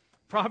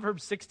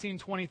 Proverbs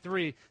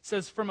 16:23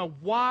 says, from a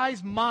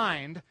wise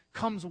mind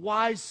comes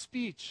wise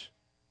speech.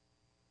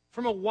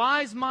 From a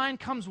wise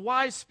mind comes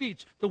wise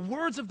speech. The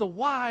words of the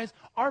wise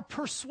are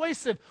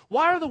persuasive.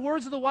 Why are the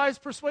words of the wise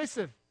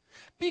persuasive?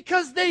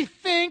 Because they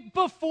think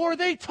before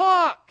they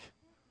talk.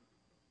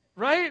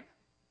 Right?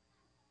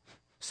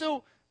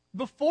 So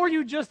before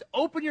you just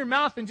open your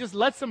mouth and just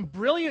let some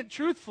brilliant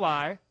truth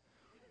fly,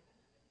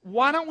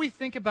 why don't we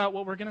think about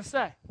what we're going to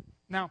say?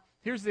 Now,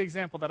 here's the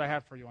example that I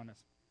have for you on this.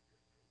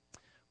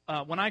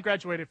 When I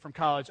graduated from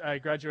college, I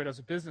graduated as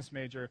a business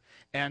major,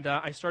 and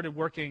I started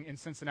working in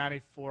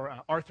Cincinnati for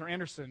Arthur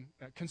Andersen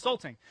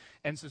Consulting.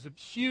 And so it's a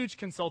huge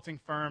consulting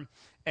firm,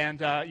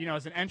 and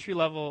as an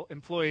entry-level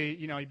employee,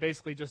 you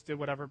basically just did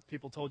whatever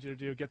people told you to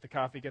do, get the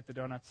coffee, get the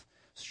donuts,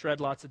 shred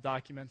lots of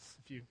documents,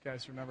 if you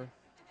guys remember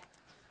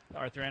the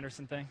Arthur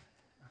Andersen thing.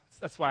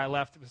 That's why I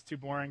left. It was too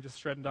boring, just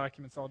shredding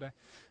documents all day.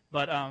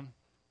 But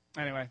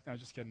anyway, no,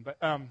 just kidding. But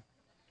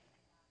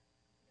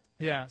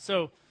yeah,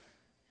 so...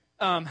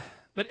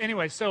 But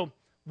anyway, so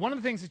one of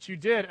the things that you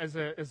did as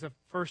a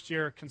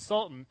first-year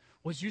consultant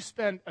was you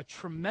spent a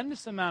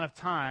tremendous amount of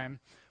time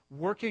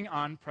working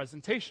on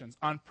presentations,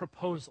 on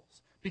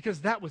proposals,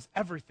 because that was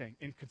everything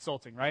in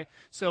consulting, right?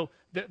 So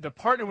the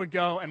partner would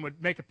go and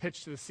would make a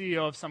pitch to the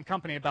CEO of some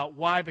company about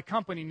why the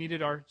company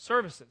needed our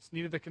services,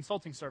 needed the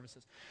consulting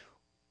services.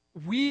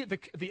 We,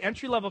 the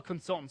entry-level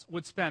consultants,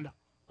 would spend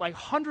like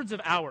hundreds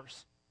of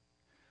hours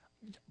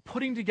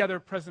putting together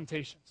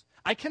presentations.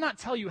 I cannot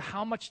tell you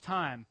how much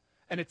time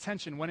and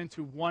attention went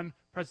into one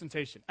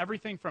presentation.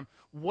 Everything from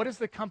what is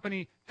the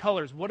company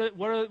colors, what's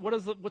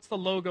the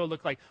logo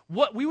look like?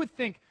 What we would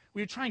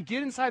try and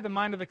get inside the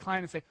mind of the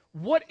client and say,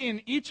 what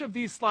in each of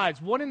these slides,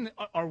 what in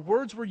our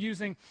words we're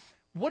using,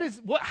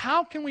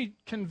 how can we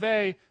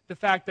convey the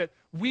fact that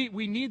we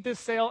need this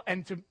sale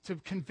and to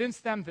convince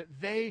them that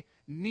they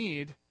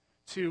need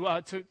to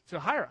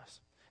hire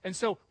us. And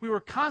so we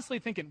were constantly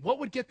thinking, what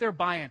would get their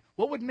buy-in?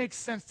 What would make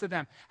sense to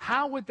them?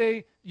 How would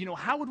they,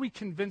 how would we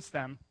convince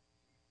them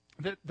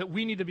that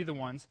we need to be the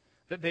ones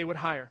that they would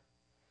hire?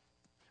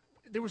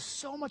 There was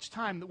so much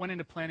time that went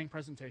into planning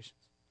presentations.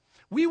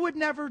 We would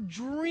never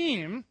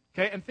dream,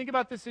 okay, and think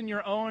about this in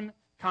your own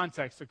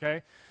context,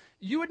 okay?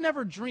 You would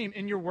never dream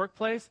in your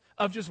workplace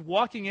of just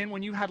walking in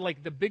when you had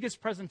like the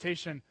biggest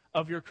presentation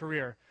of your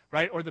career,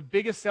 right? Or the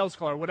biggest sales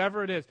call or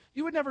whatever it is.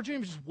 You would never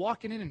dream of just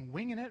walking in and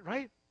winging it,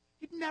 right?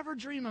 You'd never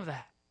dream of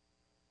that.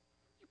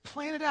 You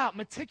plan it out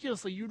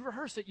meticulously. You'd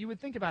rehearse it. You would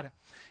think about it.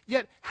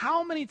 Yet,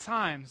 how many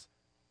times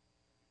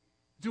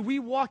do we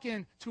walk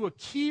into a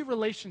key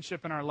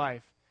relationship in our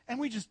life and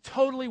we just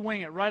totally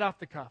wing it right off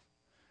the cuff?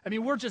 I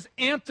mean, we're just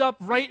amped up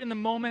right in the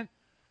moment,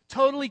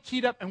 totally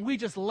keyed up, and we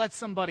just let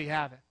somebody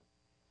have it.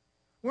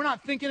 We're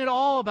not thinking at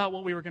all about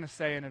what we were going to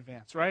say in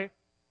advance, right?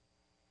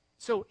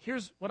 So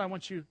here's what I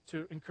want you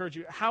to encourage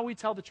you. How we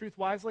tell the truth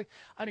wisely,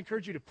 I'd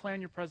encourage you to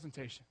plan your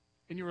presentation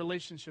in your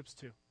relationships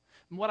too.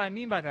 And what I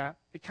mean by that,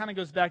 it kind of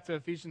goes back to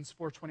Ephesians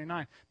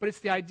 4:29, but it's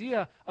the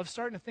idea of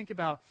starting to think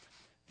about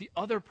the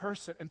other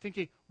person and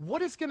thinking,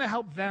 what is going to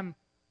help them,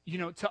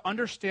 to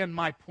understand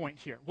my point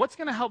here? What's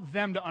going to help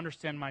them to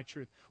understand my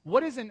truth?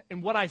 What is in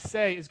what I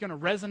say is going to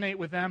resonate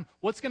with them?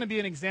 What's going to be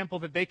an example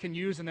that they can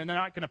use and then they're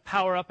not going to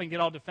power up and get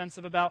all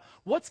defensive about?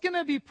 What's going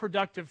to be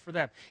productive for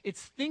them?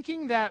 It's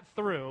thinking that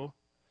through,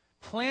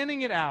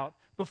 planning it out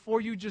before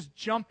you just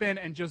jump in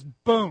and just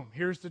boom,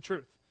 here's the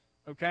truth,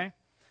 okay?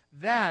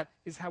 That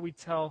is how we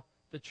tell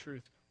the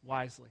truth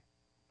wisely.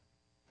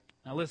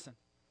 Now listen,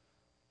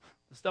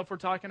 the stuff we're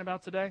talking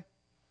about today,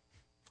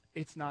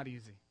 it's not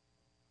easy,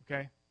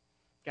 okay?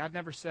 God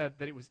never said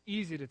that it was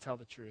easy to tell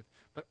the truth,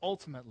 but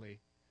ultimately,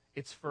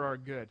 it's for our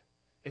good.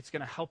 It's going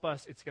to help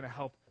us. It's going to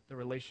help the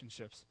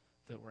relationships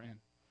that we're in.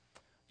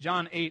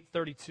 John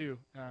 8:32,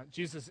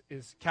 Jesus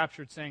is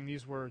captured saying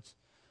these words,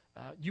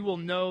 you will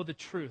know the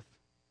truth,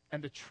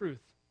 and the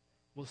truth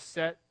will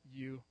set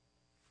you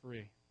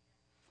free.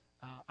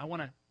 I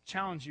want to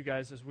challenge you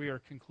guys as we are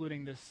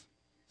concluding this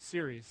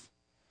series.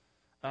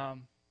 I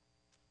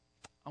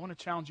want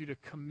to challenge you to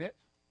commit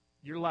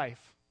your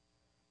life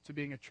to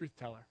being a truth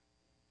teller.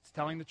 It's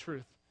telling the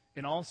truth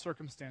in all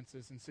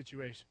circumstances and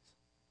situations.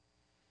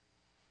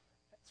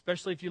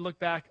 Especially if you look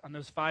back on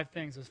those 5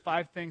 things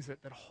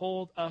that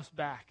hold us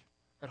back,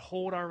 that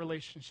hold our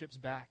relationships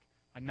back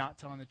by not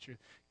telling the truth.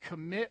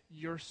 Commit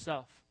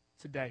yourself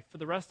today for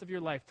the rest of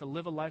your life to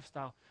live a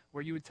lifestyle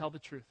where you would tell the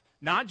truth.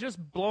 Not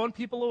just blowing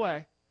people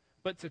away,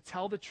 but to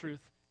tell the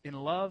truth in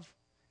love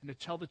and to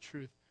tell the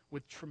truth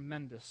with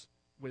tremendous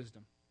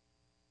wisdom.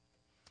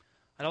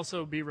 I'd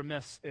also be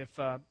remiss if,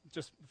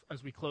 just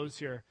as we close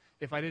here,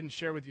 if I didn't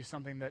share with you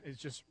something that has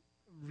just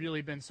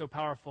really been so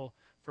powerful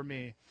for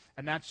me.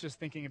 And that's just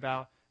thinking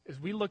about, as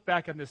we look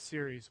back on this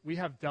series, we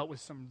have dealt with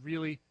some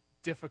really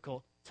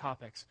difficult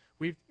topics.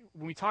 When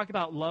we talk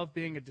about love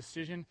being a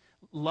decision,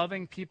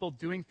 loving people,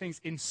 doing things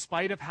in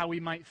spite of how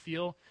we might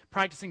feel,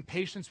 practicing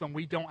patience when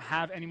we don't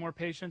have any more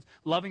patience,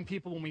 loving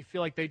people when we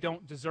feel like they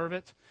don't deserve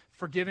it,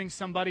 forgiving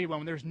somebody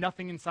when there's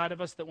nothing inside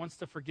of us that wants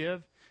to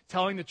forgive,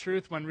 telling the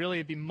truth when really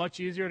it'd be much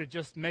easier to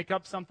just make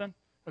up something.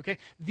 Okay?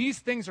 These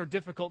things are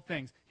difficult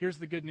things. Here's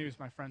the good news,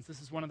 my friends.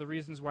 This is one of the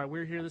reasons why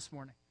we're here this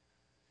morning,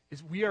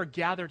 is we are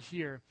gathered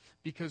here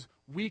because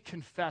we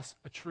confess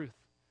a truth.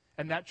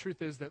 And that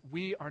truth is that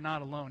we are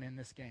not alone in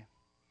this game.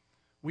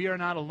 We are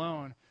not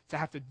alone to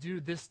have to do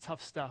this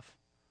tough stuff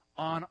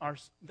on our,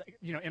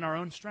 in our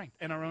own strength,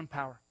 in our own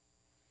power.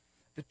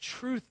 The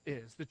truth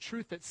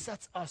that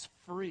sets us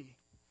free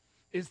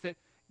is that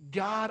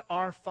God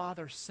our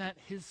Father sent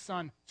his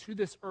Son to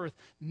this earth,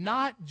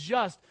 not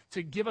just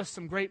to give us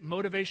some great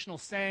motivational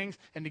sayings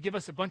and to give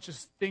us a bunch of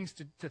things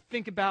to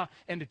think about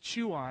and to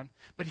chew on,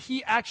 but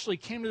he actually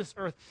came to this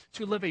earth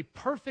to live a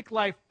perfect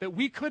life that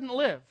we couldn't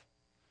live.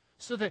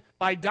 So that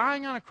by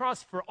dying on a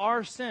cross for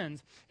our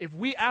sins, if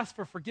we ask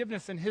for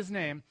forgiveness in his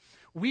name,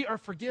 we are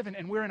forgiven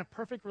and we're in a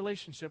perfect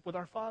relationship with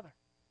our Father.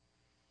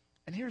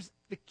 And here's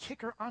the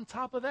kicker on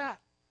top of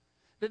that.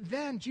 That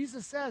then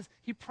Jesus says,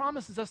 he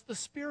promises us the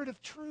Spirit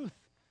of truth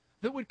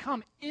that would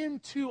come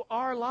into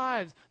our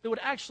lives, that would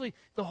actually,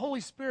 the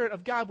Holy Spirit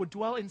of God would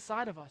dwell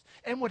inside of us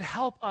and would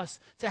help us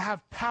to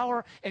have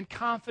power and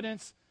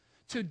confidence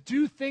to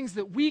do things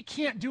that we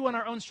can't do in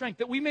our own strength,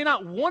 that we may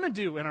not want to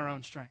do in our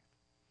own strength.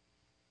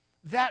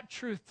 That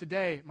truth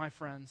today, my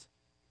friends,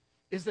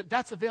 is that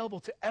that's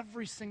available to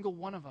every single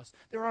one of us.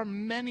 There are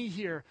many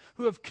here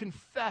who have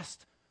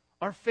confessed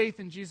our faith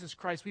in Jesus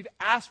Christ. We've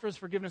asked for his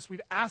forgiveness. We've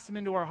asked him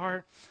into our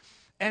heart.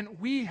 And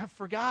we have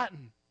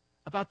forgotten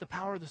about the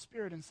power of the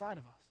Spirit inside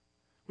of us.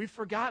 We've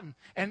forgotten.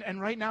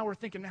 And right now we're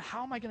thinking, man,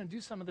 how am I going to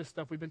do some of this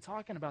stuff we've been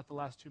talking about the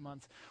last 2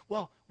 months?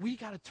 Well, we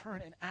got to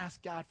turn and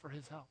ask God for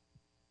his help.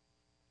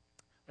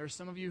 There are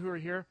some of you who are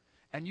here,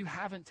 and you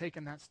haven't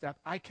taken that step.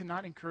 I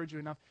cannot encourage you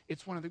enough.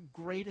 It's one of the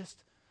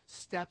greatest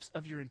steps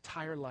of your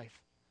entire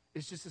life.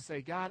 It's just to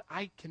say, God,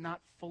 I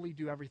cannot fully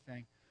do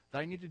everything that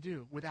I need to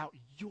do without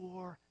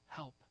your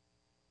help.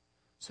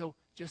 So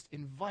just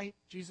invite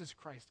Jesus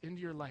Christ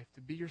into your life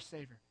to be your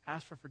Savior.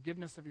 Ask for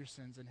forgiveness of your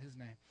sins in his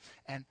name.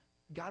 And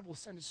God will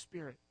send his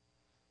Spirit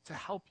to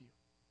help you.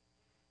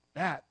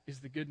 That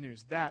is the good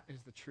news. That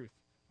is the truth,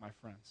 my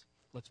friends.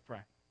 Let's pray.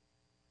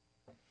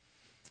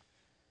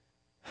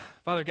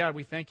 Father God,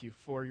 we thank you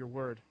for your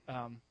word.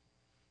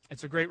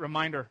 It's a great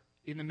reminder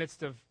in the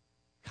midst of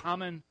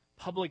common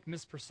public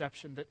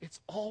misperception that it's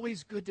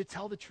always good to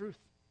tell the truth.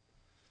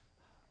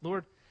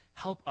 Lord,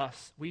 help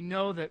us. We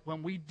know that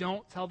when we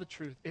don't tell the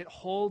truth, it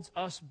holds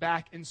us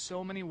back in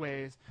so many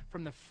ways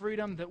from the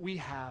freedom that we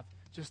have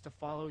just to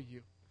follow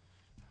you.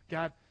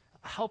 God,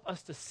 help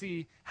us to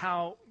see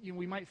how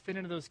we might fit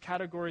into those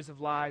categories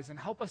of lies, and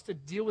help us to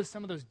deal with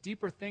some of those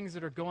deeper things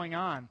that are going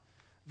on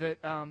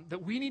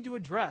that we need to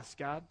address,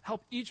 God.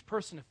 Help each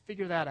person to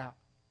figure that out.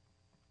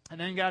 And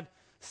then, God,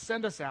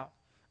 send us out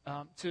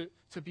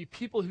to be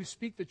people who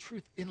speak the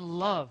truth in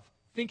love,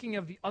 thinking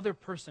of the other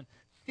person,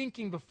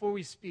 thinking before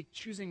we speak,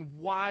 choosing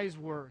wise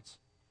words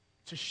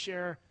to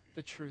share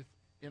the truth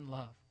in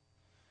love.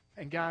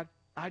 And God,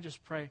 I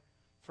just pray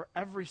for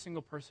every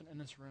single person in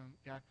this room,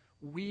 God,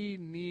 we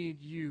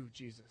need you,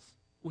 Jesus.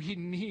 We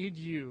need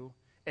you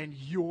and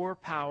your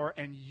power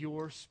and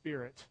your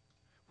Spirit.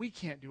 We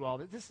can't do all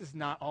this. This is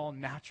not all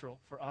natural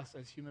for us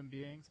as human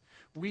beings.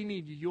 We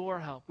need your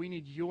help. We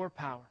need your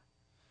power.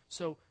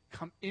 So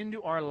come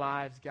into our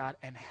lives, God,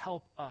 and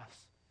help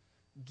us.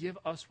 Give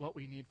us what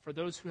we need. For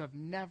those who have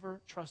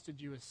never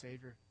trusted you as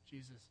Savior,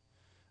 Jesus,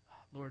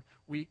 Lord,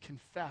 we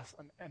confess.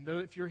 And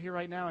if you're here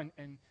right now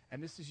and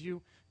this is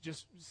you,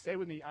 just say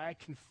with me, I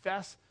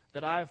confess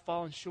that I have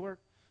fallen short,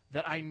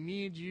 that I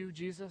need you,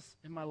 Jesus,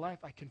 in my life.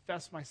 I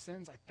confess my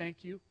sins. I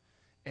thank you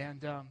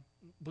and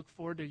look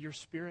forward to your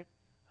Spirit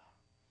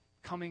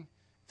coming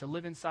to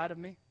live inside of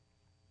me.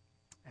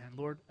 And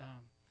Lord,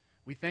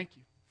 we thank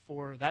you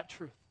for that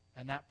truth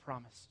and that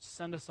promise.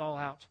 Send us all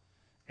out.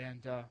 And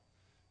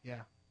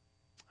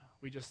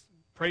we just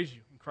praise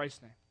you in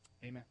Christ's name.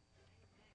 Amen.